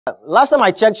Last time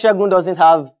I checked, Shegun doesn't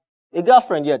have a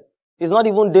girlfriend yet. He's not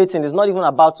even dating. He's not even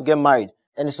about to get married.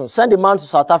 And so send a man to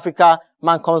South Africa,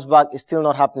 man comes back, it's still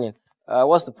not happening.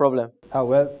 What's the problem?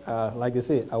 Well, like they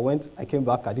say, I came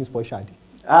back, I didn't spoil Shadi.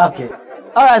 Okay.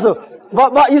 All right, so,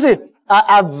 but you see,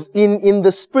 I've, in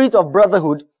the spirit of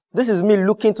brotherhood, this is me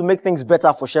looking to make things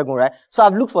better for Shegun, right? So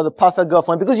I've looked for the perfect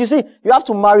girlfriend because you see, you have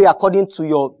to marry according to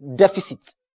your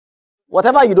deficit.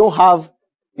 Whatever you don't have,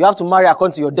 you have to marry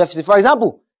according to your deficit. For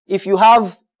example, if you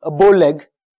have a bow leg,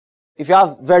 if you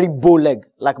have very bow leg,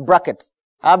 like brackets,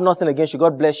 I have nothing against you,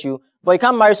 God bless you, but you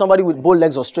can't marry somebody with bow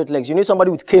legs or straight legs. You need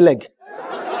somebody with K leg.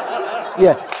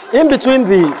 Yeah. In between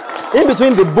the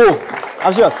bow,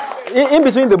 I'm sure, in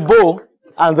between the bow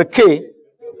and the K,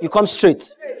 you come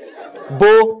straight.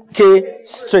 Bow, K,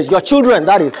 straight. Your children,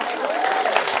 that is.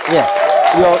 Yeah.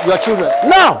 Your children.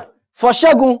 Now, for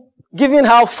Shegun, given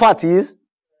how fat he is,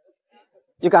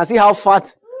 you can see how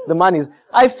fat the man is.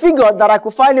 I figured that I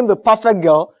could find him the perfect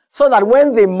girl so that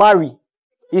when they marry,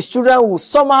 his children will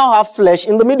somehow have flesh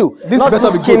in the middle. This not better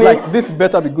too be good. Like, this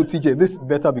better be good, TJ. This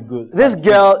better be good. This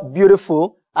girl,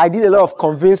 beautiful. I did a lot of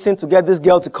convincing to get this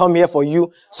girl to come here for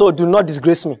you, so do not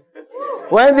disgrace me.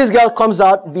 When this girl comes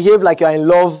out, behave like you're in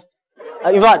love.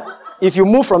 In fact, if you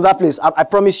move from that place, I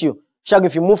promise you, Shag,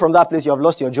 if you move from that place, you have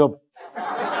lost your job.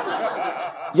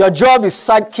 Your job is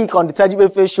sidekick on the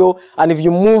Teji show, and if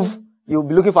you move, you'll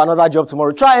be looking for another job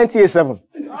tomorrow. Try NTA 7.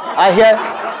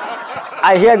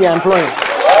 I hear they're employing.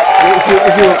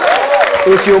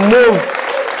 If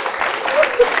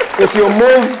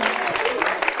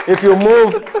you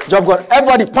move, job gone.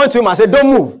 Everybody point to him and say, don't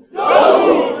move.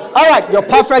 All right, your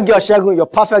perfect girl, Shegun, your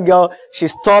perfect girl.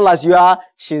 She's tall as you are.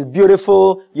 She's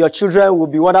beautiful. Your children will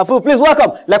be wonderful. Please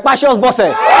welcome Lepacious Bose.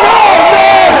 No!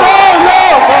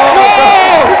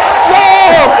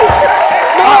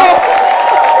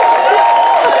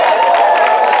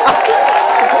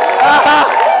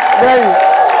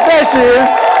 There she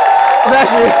is. There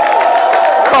she is.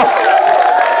 Come.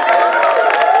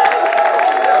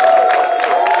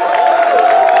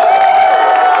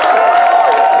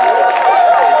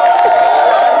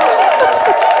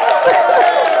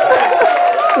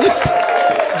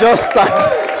 Just stand.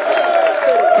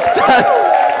 Stand.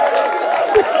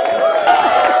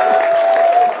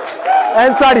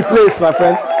 Enter the place, my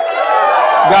friend.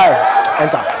 Guy,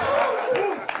 enter.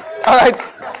 All right.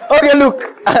 Okay, look.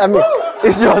 I mean,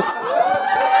 it's yours.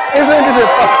 Isn't this a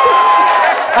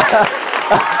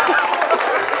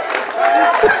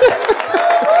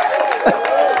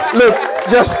look,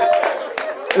 just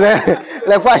like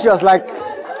Lepacious, like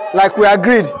we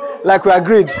agreed. Like we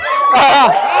agreed.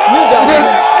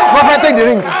 My friend, take the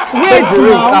ring. Wait, take the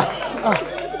ring.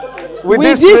 With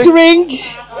this ring,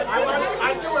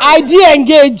 I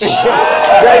de-engage.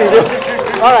 There you go.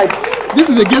 All right. This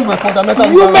is against my fundamental.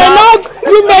 You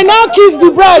may now kiss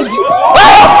the bride.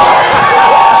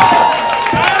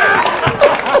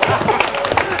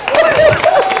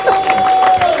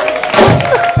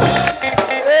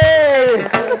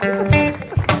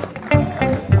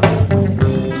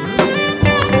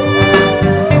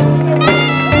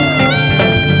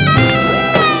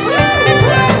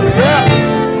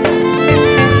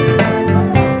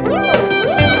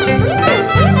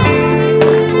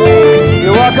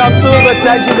 Welcome to the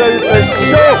Teji Lepacious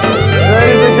show,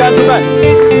 ladies and gentlemen.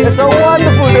 It's a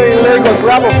wonderful day in Lagos. We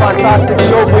have a fantastic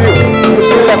show for you. You've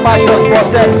seen Lepacious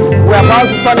Bose. We're about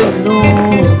to turn it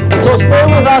loose. So stay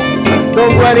with us.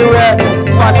 Don't go anywhere.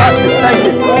 Fantastic. Thank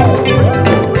you.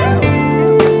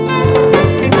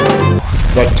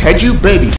 The Teji Baby.